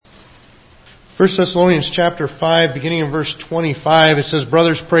1 Thessalonians chapter 5, beginning in verse 25, it says,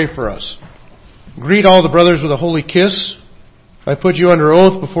 "Brothers, pray for us. Greet all the brothers with a holy kiss. I put you under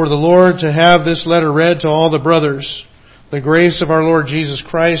oath before the Lord to have this letter read to all the brothers. The grace of our Lord Jesus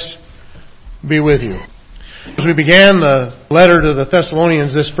Christ be with you." As we began the letter to the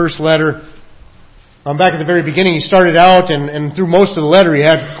Thessalonians, this first letter, back at the very beginning, he started out, and through most of the letter, he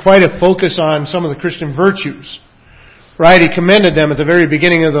had quite a focus on some of the Christian virtues. Right? He commended them at the very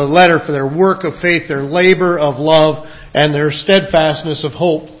beginning of the letter for their work of faith, their labor of love, and their steadfastness of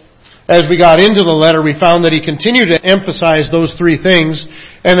hope. As we got into the letter, we found that he continued to emphasize those three things,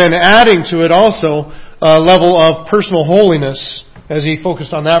 and then adding to it also a level of personal holiness, as he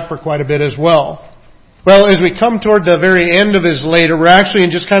focused on that for quite a bit as well. Well, as we come toward the very end of his letter, we're actually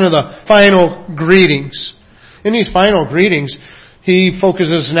in just kind of the final greetings. In these final greetings, he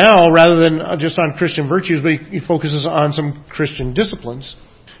focuses now, rather than just on Christian virtues, but he focuses on some Christian disciplines.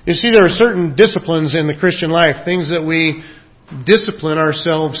 You see, there are certain disciplines in the Christian life, things that we discipline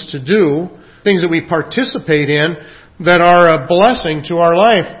ourselves to do, things that we participate in that are a blessing to our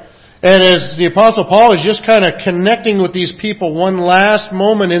life. And as the Apostle Paul is just kind of connecting with these people one last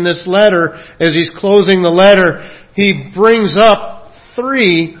moment in this letter, as he's closing the letter, he brings up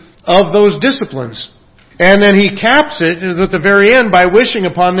three of those disciplines. And then he caps it at the very end by wishing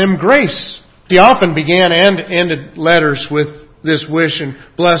upon them grace. He often began and ended letters with this wish and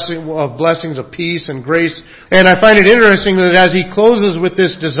blessings of peace and grace. And I find it interesting that as he closes with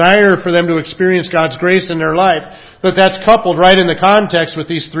this desire for them to experience God's grace in their life, that's coupled right in the context with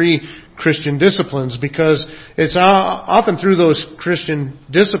these three Christian disciplines, because it's often through those Christian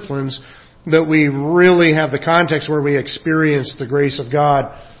disciplines that we really have the context where we experience the grace of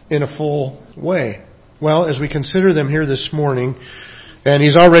God in a full way. Well, as we consider them here this morning, and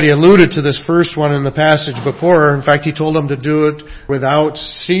he's already alluded to this first one in the passage before. In fact, he told them to do it without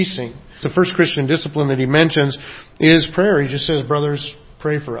ceasing. The first Christian discipline that he mentions is prayer. He just says, "Brothers,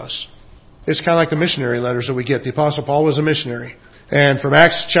 pray for us." It's kind of like the missionary letters that we get. The Apostle Paul was a missionary. And from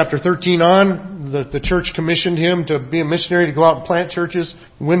Acts chapter 13 on, the church commissioned him to be a missionary, to go out and plant churches,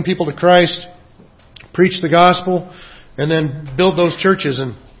 win people to Christ, preach the gospel, and then build those churches.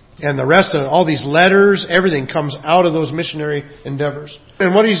 And the rest of all these letters, everything comes out of those missionary endeavors.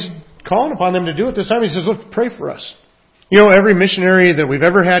 And what he's calling upon them to do at this time, he says, "Look, pray for us." You know, every missionary that we've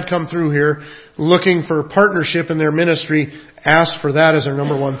ever had come through here looking for partnership in their ministry asks for that as their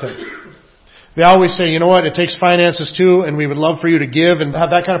number one thing. They always say, "You know what, it takes finances too, and we would love for you to give and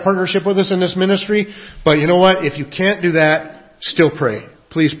have that kind of partnership with us in this ministry. But you know what, if you can't do that, still pray.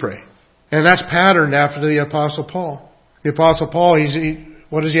 Please pray." And that's patterned after the Apostle Paul. The Apostle Paul,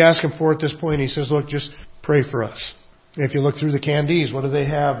 what does he ask him for at this point? He says, "Look, just pray for us." If you look through the Candies, what do they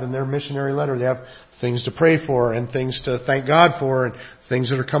have in their missionary letter? They have things to pray for and things to thank God for and things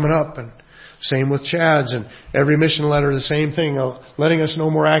that are coming up. And same with Chad's, and every mission letter, the same thing, letting us know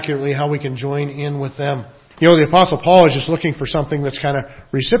more accurately how we can join in with them. You know, the Apostle Paul is just looking for something that's kind of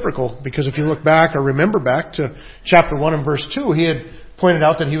reciprocal, because if you look back or remember back to chapter 1 and verse 2, he had pointed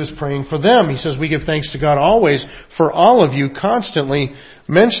out that he was praying for them. He says, "We give thanks to God always for all of you, constantly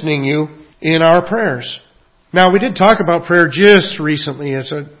mentioning you in our prayers." Now, we did talk about prayer just recently.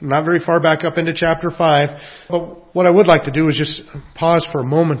 It's not very far back up into chapter 5. But what I would like to do is just pause for a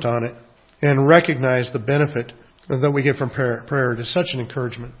moment on it and recognize the benefit that we get from prayer. Prayer is such an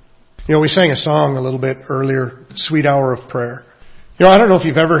encouragement. You know, we sang a song a little bit earlier, "Sweet Hour of Prayer." You know, I don't know if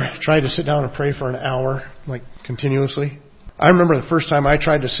you've ever tried to sit down and pray for an hour, like continuously. I remember the first time I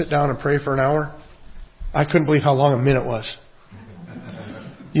tried to sit down and pray for an hour, I couldn't believe how long a minute was.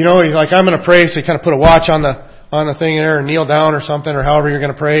 You know, you're like, "I'm going to pray," so you kind of put a watch on the thing there and kneel down or something, or however you're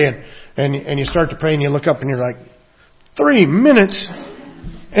going to pray, and you start to pray and you look up and you're like, 3 minutes?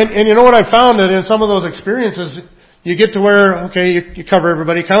 And you know what I found, that in some of those experiences, you get to where, okay, you cover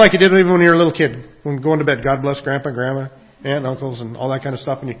everybody, kind of like you did even when you were a little kid, when going to bed. God bless Grandpa, Grandma, Aunt and Uncles, and all that kind of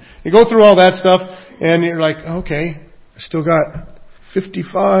stuff. And you go through all that stuff, and you're like, okay, I still got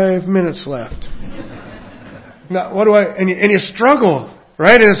 55 minutes left. Now, what do I, and you struggle,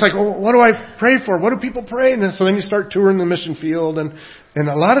 right? And it's like, well, what do I pray for? What do people pray? And then, so then you start touring the mission field, and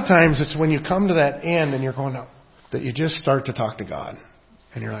a lot of times it's when you come to that end and you're going up, that you just start to talk to God.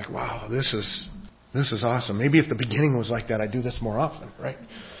 And you're like, wow, this is awesome. Maybe if the beginning was like that, I'd do this more often, right?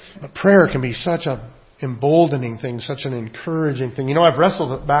 But prayer can be such a emboldening thing, such an encouraging thing. You know, I've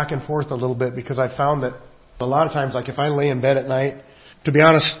wrestled it back and forth a little bit, because I found that a lot of times, like if I lay in bed at night, to be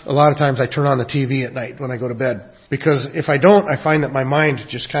honest, a lot of times I turn on the TV at night when I go to bed. Because if I don't, I find that my mind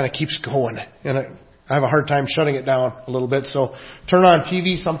just kind of keeps going. And I have a hard time shutting it down a little bit. So turn on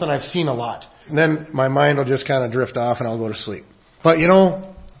TV, something I've seen a lot. And then my mind will just kind of drift off and I'll go to sleep. But you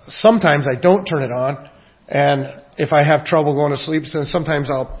know, sometimes I don't turn it on. And if I have trouble going to sleep, then sometimes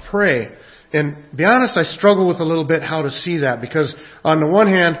I'll pray. And to be honest, I struggle with a little bit how to see that, because on the one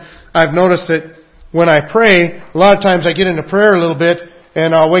hand, I've noticed that when I pray, a lot of times I get into prayer a little bit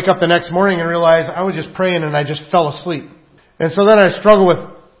and I'll wake up the next morning and realize I was just praying and I just fell asleep. And so then I struggle with,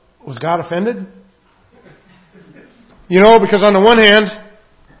 was God offended? Because on the one hand,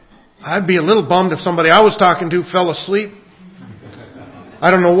 I'd be a little bummed if somebody I was talking to fell asleep. I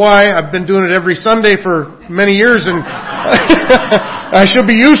don't know why. I've been doing it every Sunday for many years and I should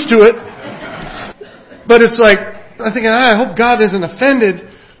be used to it. But it's like, I'm thinking, I hope God isn't offended.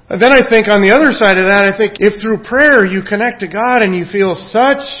 And then I think on the other side of that, I think if through prayer you connect to God and you feel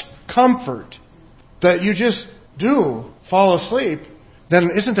such comfort that you just do fall asleep, then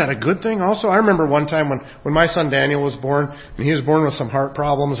isn't that a good thing also? I remember one time when my son Daniel was born, and he was born with some heart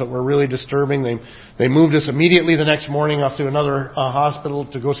problems that were really disturbing. They moved us immediately the next morning off to another hospital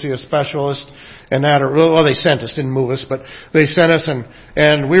to go see a specialist. And they sent us, didn't move us, but they sent us,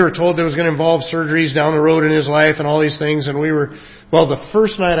 and we were told it was going to involve surgeries down the road in his life and all these things. And the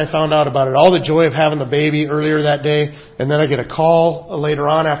first night I found out about it, all the joy of having the baby earlier that day, and then I get a call later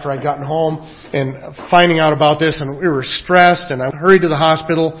on after I'd gotten home and finding out about this, and we were stressed, and I hurried to the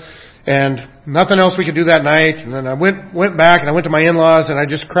hospital, and nothing else we could do that night. And then I went back and I went to my in-laws, and I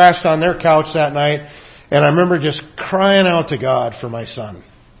just crashed on their couch that night, and I remember just crying out to God for my son.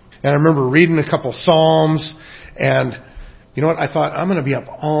 And I remember reading a couple Psalms, and you know what? I thought, I'm going to be up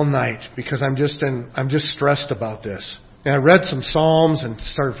all night because I'm just stressed about this. And I read some Psalms and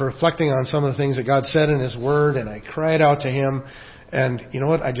started reflecting on some of the things that God said in His Word, and I cried out to Him. And you know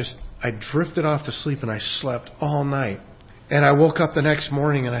what? I drifted off to sleep, and I slept all night. And I woke up the next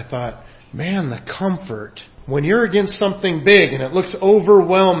morning, and I thought, man, the comfort. When you're against something big and it looks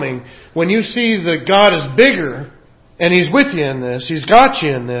overwhelming, when you see that God is bigger and He's with you in this, He's got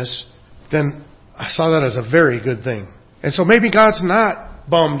you in this, then I saw that as a very good thing. And so maybe God's not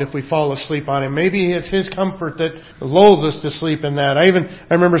bummed if we fall asleep on Him. Maybe it's His comfort that lulls us to sleep in that. I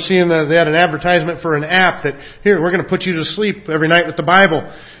remember seeing that they had an advertisement for an app that, here, we're going to put you to sleep every night with the Bible.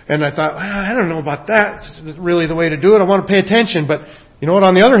 And I thought, I don't know about that. It's really the way to do it. I want to pay attention. But you know what?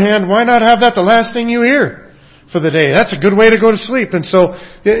 On the other hand, why not have that the last thing you hear for the day? That's a good way to go to sleep. And so,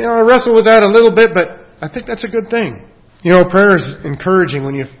 I wrestle with that a little bit, but I think that's a good thing. Prayer is encouraging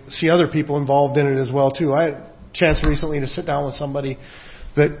when you see other people involved in it as well, too. I had a chance recently to sit down with somebody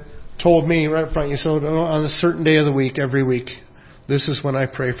that told me right up front, on a certain day of the week, every week, this is when I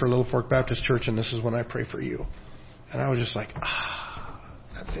pray for Littlefork Baptist Church, and this is when I pray for you. And I was just like,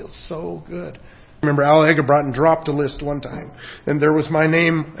 that feels so good. I remember Al Egerbrotten dropped a list one time, and there was my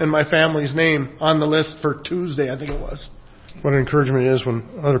name and my family's name on the list for Tuesday, I think it was. What an encouragement it is when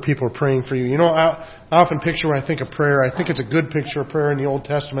other people are praying for you. I often picture when I think of prayer, I think it's a good picture of prayer in the Old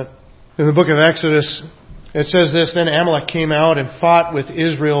Testament. In the book of Exodus, it says this, then Amalek came out and fought with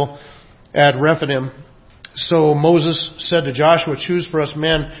Israel at Rephidim. So Moses said to Joshua, choose for us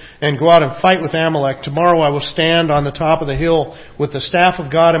men and go out and fight with Amalek. Tomorrow I will stand on the top of the hill with the staff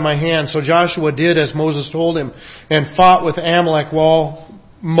of God in my hand. So Joshua did as Moses told him and fought with Amalek while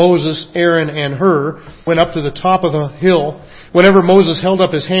Moses, Aaron, and Hur went up to the top of the hill. Whenever Moses held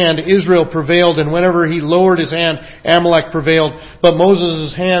up his hand, Israel prevailed, and whenever he lowered his hand, Amalek prevailed. But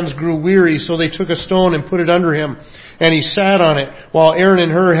Moses' hands grew weary, so they took a stone and put it under him, and he sat on it, while Aaron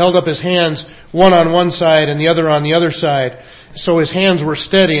and Hur held up his hands, one on one side and the other on the other side. So his hands were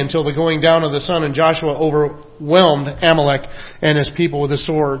steady until the going down of the sun, and Joshua overwhelmed Amalek and his people with a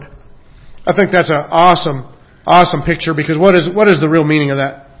sword. I think that's an awesome picture, because what is the real meaning of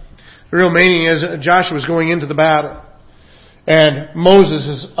that? The real meaning is Joshua is going into the battle, and Moses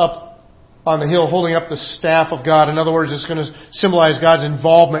is up on the hill holding up the staff of God. In other words, it's going to symbolize God's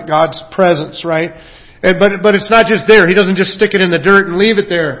involvement, God's presence, right? But it's not just there. He doesn't just stick it in the dirt and leave it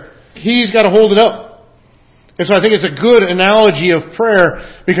there. He's got to hold it up. And so I think it's a good analogy of prayer,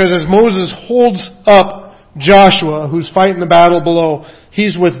 because as Moses holds up Joshua, who's fighting the battle below,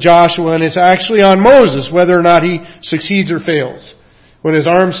 he's with Joshua, and it's actually on Moses whether or not he succeeds or fails. When his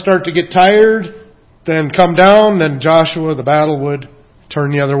arms start to get tired, then come down, then Joshua, the battle would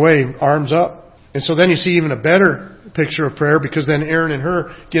turn the other way, arms up. And so then you see even a better picture of prayer, because then Aaron and Hur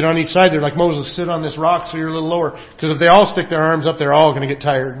get on each side. They're like, Moses, sit on this rock so you're a little lower. Because if they all stick their arms up, they're all going to get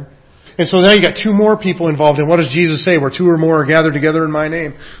tired. And so now you got two more people involved. And what does Jesus say? Where two or more are gathered together in my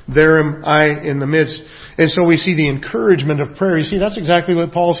name, there am I in the midst. And so we see the encouragement of prayer. You see, that's exactly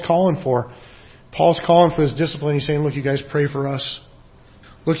what Paul's calling for. Paul's calling for this discipline. He's saying, look, you guys, pray for us.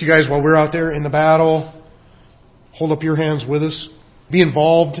 Look, you guys, while we're out there in the battle, hold up your hands with us. Be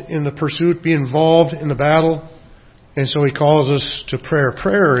involved in the pursuit. Be involved in the battle. And so he calls us to prayer.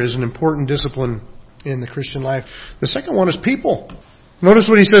 Prayer is an important discipline in the Christian life. The second one is people. Notice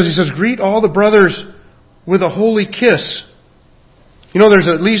what he says. He says, greet all the brothers with a holy kiss. You know, there's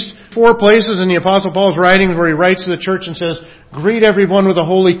at least 4 places in the Apostle Paul's writings where he writes to the church and says, greet everyone with a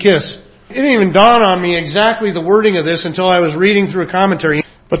holy kiss. It didn't even dawn on me exactly the wording of this until I was reading through a commentary.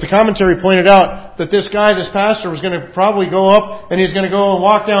 But the commentary pointed out that this pastor, was going to probably go up and he's going to go and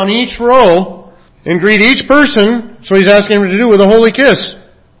walk down each row and greet each person. So he's asking him to do with a holy kiss.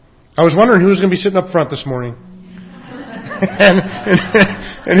 I was wondering who was going to be sitting up front this morning.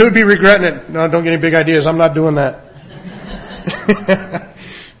 and who would be regretting it. No, don't get any big ideas. I'm not doing that.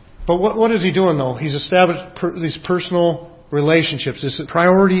 But what is he doing though? He's established these personal relationships. This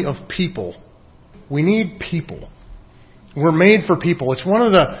priority of people. We need people. We're made for people. It's one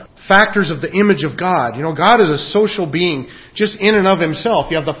of the factors of the image of God. You know, God is a social being just in and of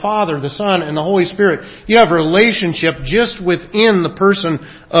Himself. You have the Father, the Son, and the Holy Spirit. You have a relationship just within the person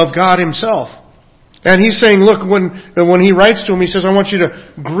of God Himself. And He's saying, look, when He writes to him, He says, I want you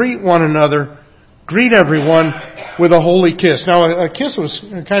to greet one another, greet everyone with a holy kiss. Now, a kiss was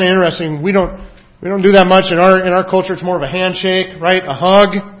kind of interesting. We don't do that much in our culture. It's more of a handshake, right? A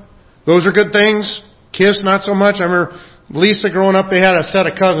hug. Those are good things. Kiss, not so much. I remember Lisa growing up, they had a set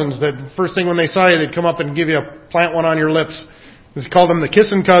of cousins that first thing when they saw you, they'd come up and give you plant one on your lips. They called them the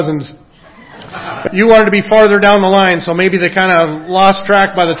kissing cousins. You wanted to be farther down the line, so maybe they kind of lost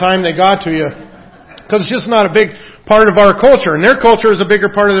track by the time they got to you. Because it's just not a big part of our culture. And their culture is a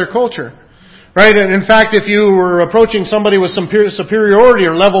bigger part of their culture. Right? And in fact, if you were approaching somebody with some superiority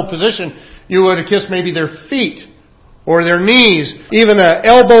or level position, you would have kissed maybe their feet or their knees, even an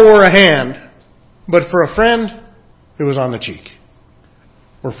elbow or a hand. But for a friend, it was on the cheek.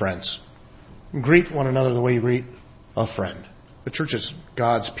 We're friends. Greet one another the way you greet a friend. The church is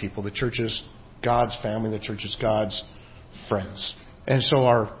God's people. The church is God's family. The church is God's friends. And so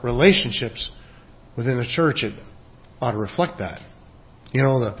our relationships within the church, it ought to reflect that. You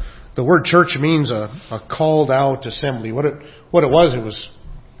know, the word church means a called out assembly. What it was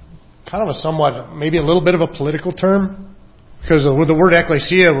kind of a somewhat, maybe a little bit of a political term. Because the word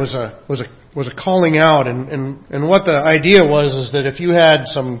ecclesia was a calling out, and what the idea was is that if you had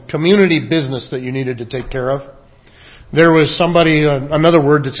some community business that you needed to take care of, there was somebody, another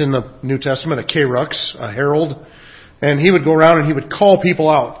word that's in the New Testament, a kerux, a herald, and he would go around and he would call people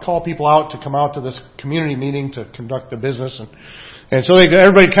out to come out to this community meeting to conduct the business, and so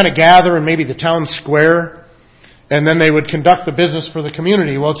everybody kind of gather in maybe the town square, and then they would conduct the business for the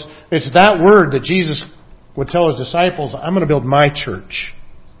community. Well, it's that word that Jesus would tell His disciples, I'm going to build my church.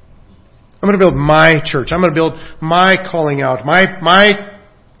 I'm going to build my church. I'm going to build my calling out. My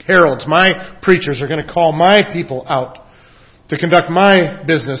heralds, my preachers are going to call my people out to conduct my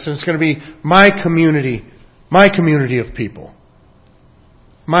business. And it's going to be my community of people.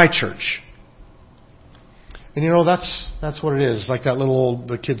 My church. And you know, that's what it is. Like that little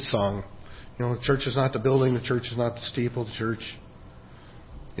the kids song. You know, the church is not the building. The church is not the steeple. The church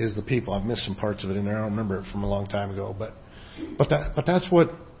is the people. I've missed some parts of it in there. I don't remember it from a long time ago. But that's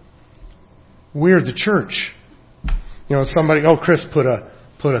what we're the church. You know, somebody, Chris put a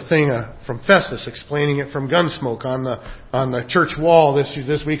thing from Festus explaining it from Gunsmoke on the church wall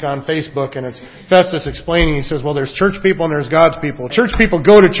this week on Facebook, and it's Festus explaining. He says, well, there's church people and there's God's people. Church people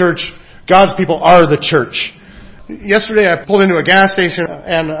go to church. God's people are the church. Yesterday I pulled into a gas station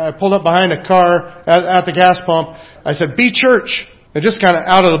and I pulled up behind a car at the gas pump. I said, be church. And just kind of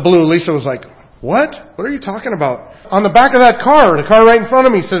out of the blue, Lisa was like, what? What are you talking about? On the back of that car, the car right in front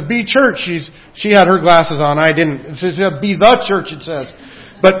of me says, be church. She had her glasses on. I didn't. It says, be the church, it says.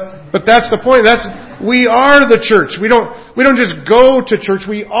 But that's the point. We are the church. We don't just go to church.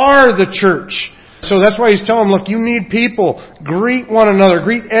 We are the church. So that's why He's telling them, look, you need people. Greet one another.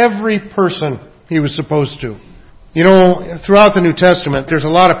 Greet every person He was supposed to. You know, throughout the New Testament, there's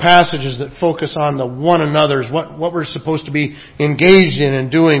a lot of passages that focus on the one another's, what we're supposed to be engaged in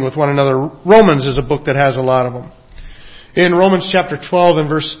and doing with one another. Romans is a book that has a lot of them. In Romans chapter 12 and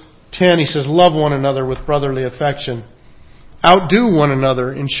verse 10, he says, love one another with brotherly affection. Outdo one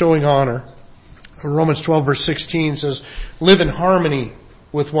another in showing honor. Romans 12 verse 16 says, live in harmony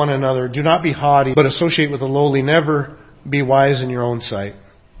with one another. Do not be haughty, but associate with the lowly. Never be wise in your own sight.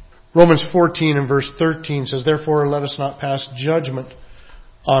 Romans 14 and verse 13 says, therefore let us not pass judgment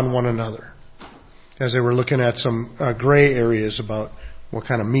on one another. As they were looking at some gray areas about what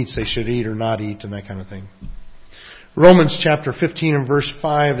kind of meats they should eat or not eat and that kind of thing. Romans chapter 15 and verse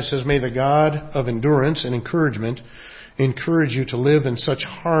 5, it says, may the God of endurance and encouragement encourage you to live in such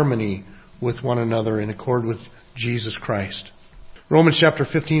harmony with one another in accord with Jesus Christ. Romans chapter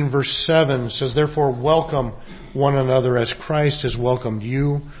 15 verse 7 says, "Therefore welcome one another as Christ has welcomed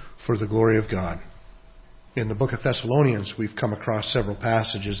you for the glory of God." In the book of Thessalonians, we've come across several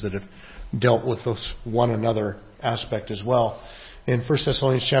passages that have dealt with this one another aspect as well. In 1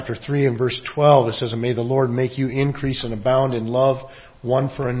 Thessalonians chapter 3 and verse 12, it says, "And may the Lord make you increase and abound in love one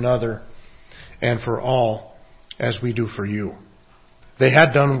for another and for all, as we do for you." They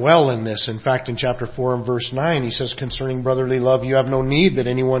had done well in this. In fact, in chapter 4 and verse 9, he says, "Concerning brotherly love, you have no need that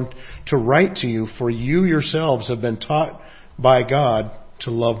anyone to write to you, for you yourselves have been taught by God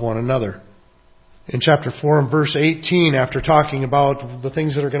to love one another." In chapter 4 and verse 18, after talking about the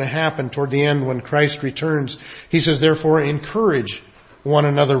things that are going to happen toward the end when Christ returns, he says, "Therefore encourage one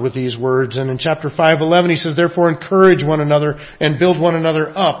another with these words." And in chapter 5:11, he says, "Therefore encourage one another and build one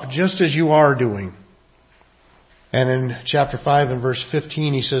another up, just as you are doing." And in chapter 5 and verse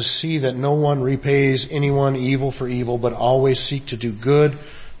 15, he says, "See that no one repays anyone evil for evil, but always seek to do good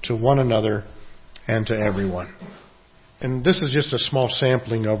to one another and to everyone." And this is just a small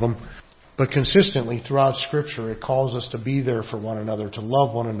sampling of them. But consistently throughout Scripture, it calls us to be there for one another, to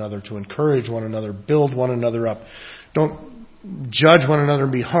love one another, to encourage one another, build one another up. Don't judge one another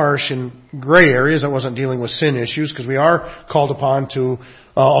and be harsh in gray areas. I wasn't dealing with sin issues, because we are called upon to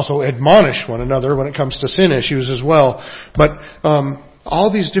also admonish one another when it comes to sin issues as well. But all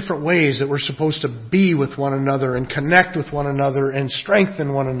these different ways that we're supposed to be with one another and connect with one another and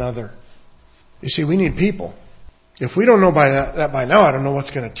strengthen one another. You see, we need people. If we don't know that by now, I don't know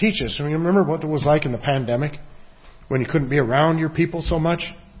what's going to teach us. I mean, remember what it was like in the pandemic when you couldn't be around your people so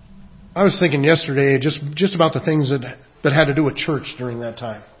much? I was thinking yesterday just about the things that had to do with church during that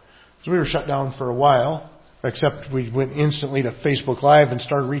time. So we were shut down for a while, except we went instantly to Facebook Live and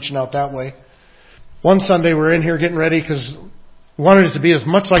started reaching out that way. One Sunday we're in here getting ready because we wanted it to be as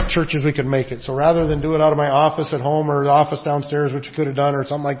much like church as we could make it. So rather than do it out of my office at home or the office downstairs, which we could have done or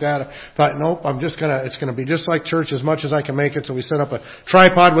something like that, I thought, nope, it's going to be just like church as much as I can make it. So we set up a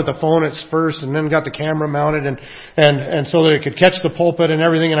tripod with the phone at first and then got the camera mounted and so that it could catch the pulpit and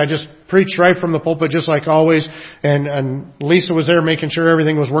everything. And I just preached right from the pulpit just like always. And Lisa was there making sure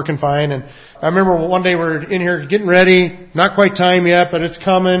everything was working fine. And I remember one day we're in here getting ready, not quite time yet, but it's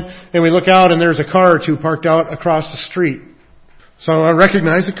coming. And we look out and there's a car or two parked out across the street. So I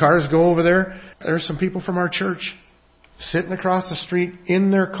recognize the cars, go over there. There's some people from our church sitting across the street in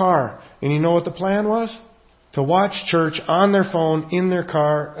their car. And you know what the plan was? To watch church on their phone in their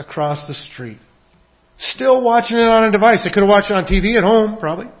car across the street. Still watching it on a device. They could have watched it on TV at home,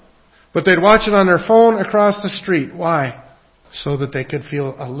 probably. But they'd watch it on their phone across the street. Why? So that they could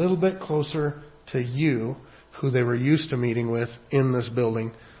feel a little bit closer to you, who they were used to meeting with in this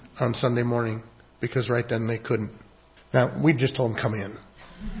building on Sunday morning. Because right then they couldn't. Now, we just told them, come in.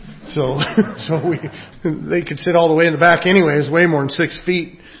 So they could sit all the way in the back anyway. It was way more than 6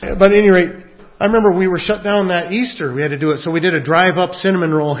 feet. But at any rate, I remember we were shut down that Easter. We had to do it. So we did a drive-up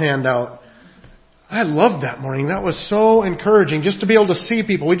cinnamon roll handout. I loved that morning. That was so encouraging, just to be able to see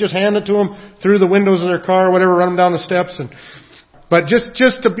people. We just hand it to them through the windows of their car or whatever, run them down the steps. But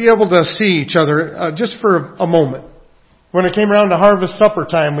just to be able to see each other, just for a moment. When it came around to harvest supper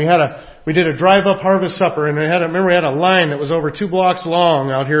time, we did a drive-up harvest supper, and we had a line that was over 2 blocks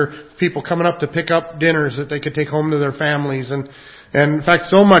long out here, people coming up to pick up dinners that they could take home to their families. And in fact,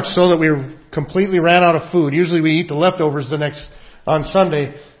 so much so that we completely ran out of food. Usually we eat the leftovers on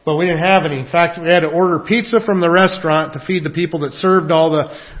Sunday, but we didn't have any. In fact, we had to order pizza from the restaurant to feed the people that served all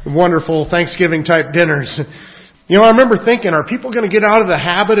the wonderful Thanksgiving-type dinners. You know, I remember thinking, are people going to get out of the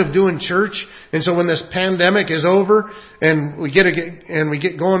habit of doing church? And so when this pandemic is over and we get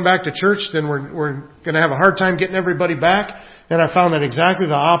going back to church, then we're going to have a hard time getting everybody back. And I found that exactly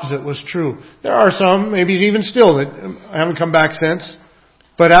the opposite was true. There are some, maybe even still, that haven't come back since.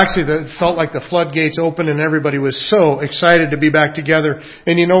 But actually, it felt like the floodgates opened and everybody was so excited to be back together.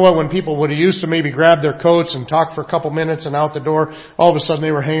 And you know what? When people would have used to maybe grab their coats and talk for a couple minutes and out the door, all of a sudden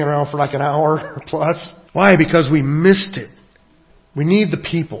they were hanging around for like an hour or plus. Why? Because we missed it. We need the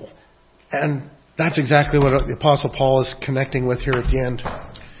people. And that's exactly what the Apostle Paul is connecting with here at the end.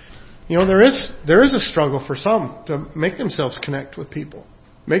 You know, there is a struggle for some to make themselves connect with people.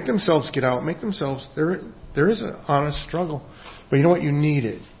 Make themselves get out. There is an honest struggle. But you know what? You need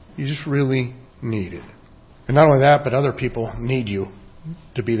it. You just really need it. And not only that, but other people need you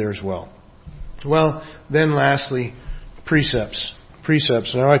to be there as well. Well, then lastly, precepts.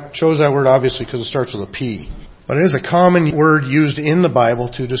 Precepts. Now I chose that word obviously because it starts with a P. But it is a common word used in the Bible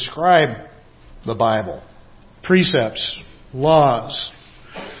to describe the Bible. Precepts, laws,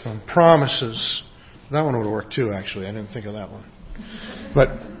 promises. That one would work too, actually. I didn't think of that one. But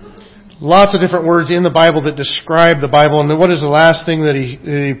lots of different words in the Bible that describe the Bible. And what is the last thing that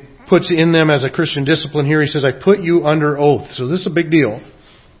he puts in them as a Christian discipline here? He says, I put you under oath. So this is a big deal.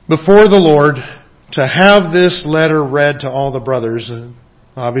 Before the Lord, to have this letter read to all the brothers.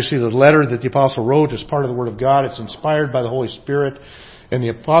 Obviously the letter that the Apostle wrote is part of the Word of God. It's inspired by the Holy Spirit. And the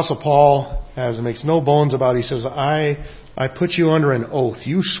Apostle Paul, as it makes no bones about it, he says, I put you under an oath.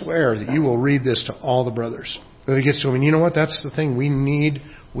 You swear that you will read this to all the brothers. Then he gets to him, and you know what? That's the thing. We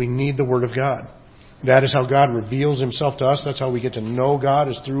need the Word of God. That is how God reveals Himself to us. That's how we get to know God,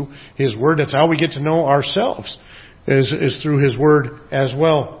 is through His Word. That's how we get to know ourselves, is through His Word as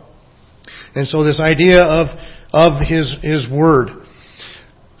well. And so this idea of His Word.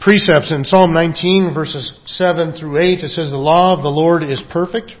 Precepts in Psalm 19 verses 7 through 8, it says, the law of the Lord is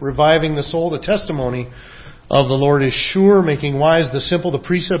perfect, reviving the soul. The testimony of the Lord is sure, making wise the simple. The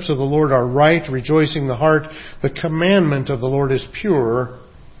precepts of the Lord are right, rejoicing the heart. The commandment of the Lord is pure,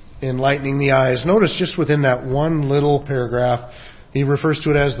 enlightening the eyes. Notice just within that one little paragraph, he refers to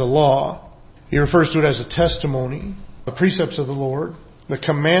it as the law. He refers to it as a testimony. The precepts of the Lord, the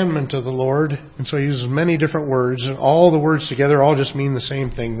commandment of the Lord. And so he uses many different words. And all the words together all just mean the same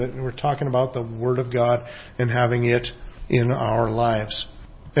thing. That we're talking about the Word of God and having it in our lives.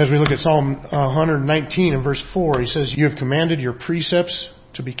 As we look at Psalm 119 and verse 4, he says, you have commanded your precepts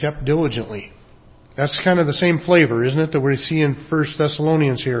to be kept diligently. That's kind of the same flavor, isn't it, that we see in 1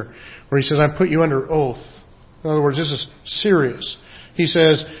 Thessalonians here, where he says, I put you under oath. In other words, this is serious. He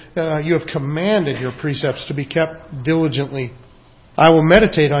says, you have commanded your precepts to be kept diligently. I will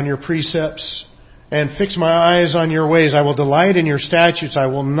meditate on your precepts and fix my eyes on your ways. I will delight in your statutes. I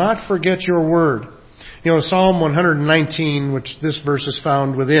will not forget your word. You know, Psalm 119, which this verse is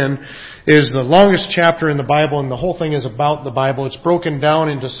found within, is the longest chapter in the Bible, and the whole thing is about the Bible. It's broken down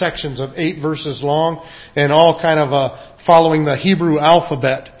into sections of 8 verses long, and all kind of following the Hebrew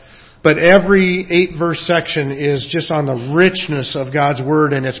alphabet. But every 8-verse section is just on the richness of God's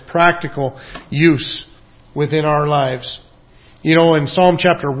Word and its practical use within our lives. You know, in Psalm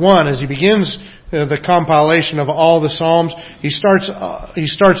chapter 1, as he begins the compilation of all the Psalms, he starts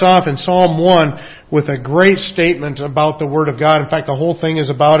off in Psalm 1 with a great statement about the Word of God. In fact, the whole thing is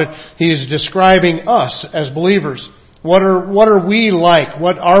about it. He is describing us as believers. What are we like?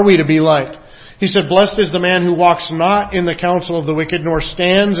 What are we to be like? He said, blessed is the man who walks not in the counsel of the wicked, nor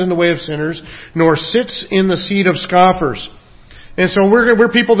stands in the way of sinners, nor sits in the seat of scoffers. And so we're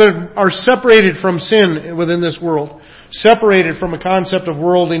people that are separated from sin within this world. Separated from a concept of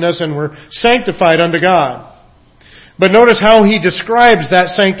worldliness, and we're sanctified unto God. But notice how he describes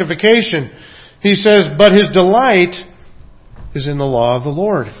that sanctification. He says, but his delight is in the law of the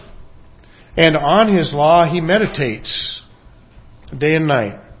Lord. And on his law he meditates day and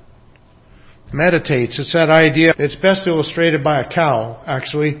night. Meditates. It's that idea. It's best illustrated by a cow,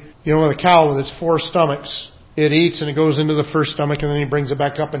 actually. You know, the cow with its 4 stomachs. It eats and it goes into the first stomach, and then he brings it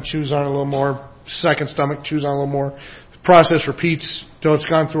back up and chews on it a little more. Second stomach, chews on a little more. The process repeats till it's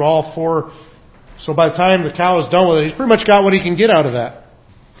gone through all 4. So by the time the cow is done with it, he's pretty much got what he can get out of that.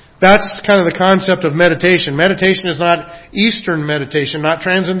 That's kind of the concept of meditation. Meditation is not Eastern meditation, not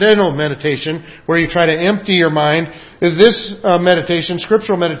transcendental meditation, where you try to empty your mind. This meditation,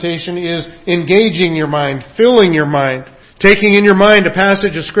 scriptural meditation, is engaging your mind, filling your mind, taking in your mind a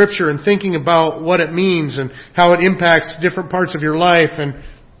passage of Scripture and thinking about what it means and how it impacts different parts of your life, and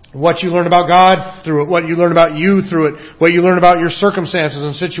what you learn about God through it, what you learn about you through it, what you learn about your circumstances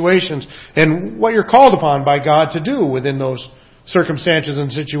and situations, and what you're called upon by God to do within those circumstances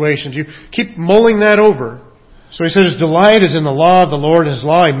and situations. You keep mulling that over. So he says his delight is in the law of the Lord. His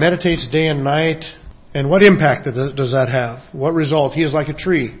law he meditates day and night. And what impact does that have? What result? He is like a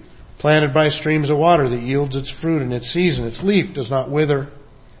tree planted by streams of water that yields its fruit in its season. Its leaf does not wither.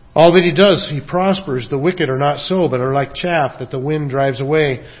 All that he does, he prospers. The wicked are not so, but are like chaff that the wind drives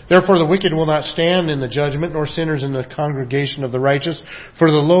away. Therefore the wicked will not stand in the judgment, nor sinners in the congregation of the righteous.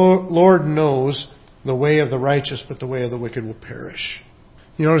 For the Lord knows the way of the righteous, but the way of the wicked will perish.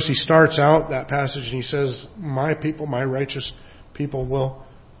 You notice he starts out that passage and he says, my people, my righteous people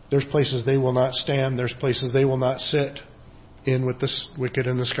there's places they will not stand, there's places they will not sit in with the wicked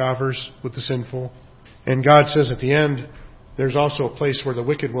and the scoffers, with the sinful. And God says at the end, there's also a place where the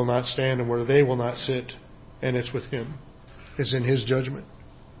wicked will not stand and where they will not sit, and it's with Him. It's in His judgment.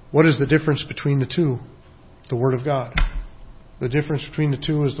 What is the difference between the two? The Word of God. The difference between the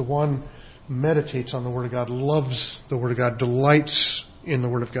two is the one meditates on the Word of God, loves the Word of God, delights in the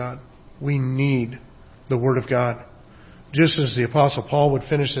Word of God. We need the Word of God. Just as the Apostle Paul would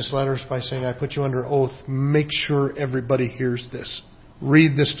finish this letter by saying, I put you under oath, make sure everybody hears this.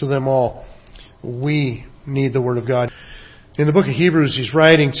 Read this to them all. We need the Word of God. In the book of Hebrews, he's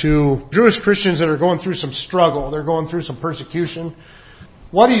writing to Jewish Christians that are going through some struggle. They're going through some persecution.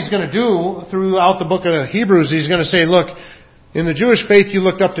 What he's going to do throughout the book of Hebrews, he's going to say, look, in the Jewish faith, you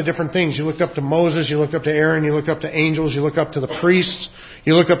looked up to different things. You looked up to Moses, you looked up to Aaron, you looked up to angels, you looked up to the priests,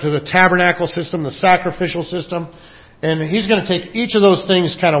 you looked up to the tabernacle system, the sacrificial system. And he's going to take each of those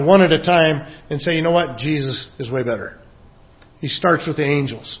things kind of one at a time and say, you know what? Jesus is way better. He starts with the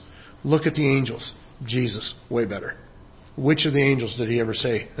angels. Look at the angels. Jesus, way better. Which of the angels did he ever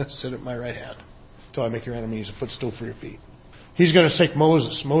say, sit at my right hand until I make your enemies a footstool for your feet? He's going to take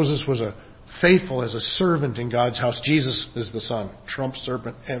Moses. Moses was faithful as a servant in God's house. Jesus is the son. Trump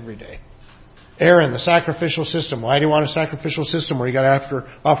servant every day. Aaron, the sacrificial system. Why do you want a sacrificial system where you got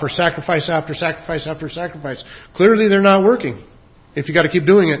to offer sacrifice after sacrifice after sacrifice? Clearly they're not working if you got to keep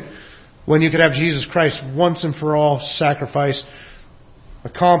doing it when you could have Jesus Christ once and for all sacrifice,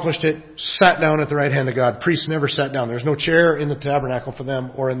 accomplished it, sat down at the right hand of God. Priests never sat down. There's no chair in the tabernacle for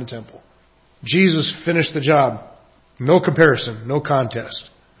them or in the temple. Jesus finished the job. No comparison, no contest.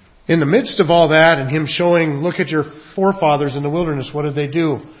 In the midst of all that and him showing, look at your forefathers in the wilderness, what did they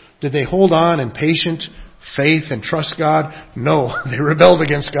do? Did they hold on in patient faith and trust God? No, they rebelled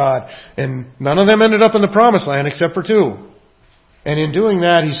against God. And none of them ended up in the promised land except for 2. And in doing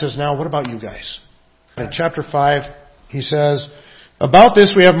that, he says, now what about you guys? In chapter 5, he says, about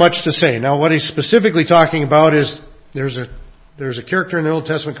this we have much to say. Now what he's specifically talking about is there's a character in the Old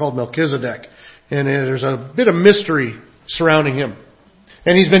Testament called Melchizedek. And there's a bit of mystery surrounding him.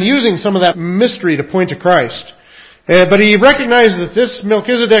 And he's been using some of that mystery to point to Christ. But he recognizes that this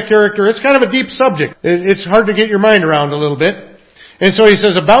Melchizedek character, it's kind of a deep subject. It's hard to get your mind around a little bit. And so he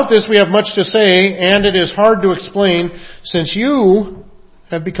says, about this we have much to say, and it is hard to explain, since you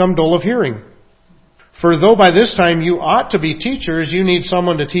have become dull of hearing. For though by this time you ought to be teachers, you need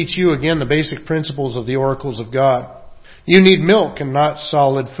someone to teach you again the basic principles of the oracles of God. You need milk and not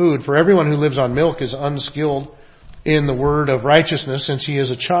solid food, for everyone who lives on milk is unskilled in the word of righteousness, since he is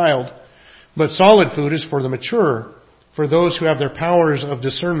a child. But solid food is for the mature, for those who have their powers of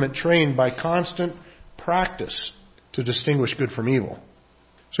discernment trained by constant practice to distinguish good from evil.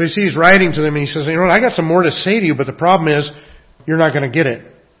 So you see, he's writing to them and he says, you know what, I got some more to say to you, but the problem is you're not going to get it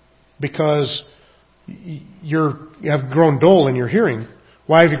because you have grown dull in your hearing.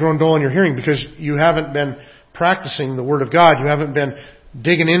 Why have you grown dull in your hearing? Because you haven't been practicing the Word of God. You haven't been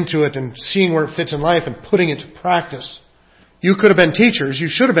digging into it and seeing where it fits in life and putting it to practice. You could have been teachers. You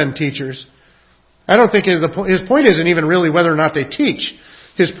should have been teachers. I don't think his point isn't even really whether or not they teach.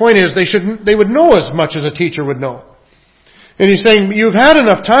 His point is they would know as much as a teacher would know. And he's saying you've had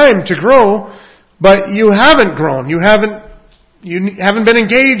enough time to grow, but you haven't grown. You haven't been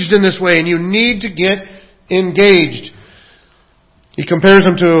engaged in this way, and you need to get engaged. He compares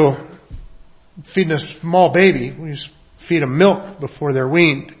them to feeding a small baby. We just feed them milk before they're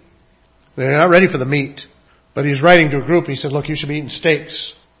weaned. They're not ready for the meat. But he's writing to a group and he said, look, you should be eating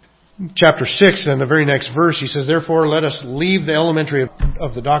steaks. Chapter 6, in the very next verse, he says, therefore let us leave the elementary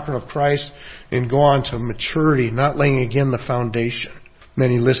of the doctrine of Christ and go on to maturity, not laying again the foundation. And then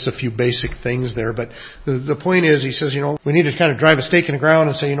he lists a few basic things there. But the point is, he says, we need to kind of drive a stake in the ground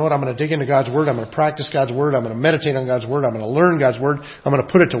and say, you know what, I'm going to dig into God's Word. I'm going to practice God's Word. I'm going to meditate on God's Word. I'm going to learn God's Word. I'm going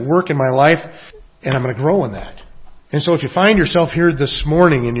to put it to work in my life. And I'm going to grow in that. And so if you find yourself here this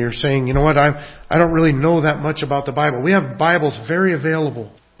morning and you're saying, you know what, I don't really know that much about the Bible. We have Bibles very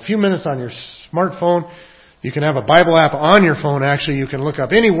available. A few minutes on your smartphone. You can have a Bible app on your phone, actually. You can look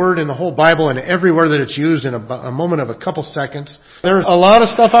up any word in the whole Bible and everywhere that it's used in a moment of a couple seconds. There's a lot of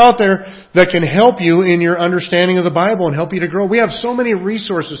stuff out there that can help you in your understanding of the Bible and help you to grow. We have so many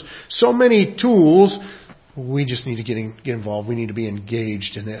resources, so many tools. We just need to get involved. We need to be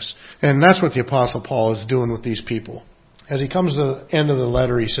engaged in this. And that's what the Apostle Paul is doing with these people. As he comes to the end of the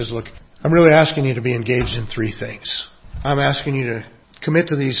letter, he says, look, I'm really asking you to be engaged in 3 things. I'm asking you to commit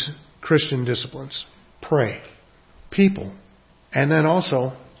to these Christian disciplines. Pray. People. And then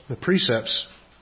also the precepts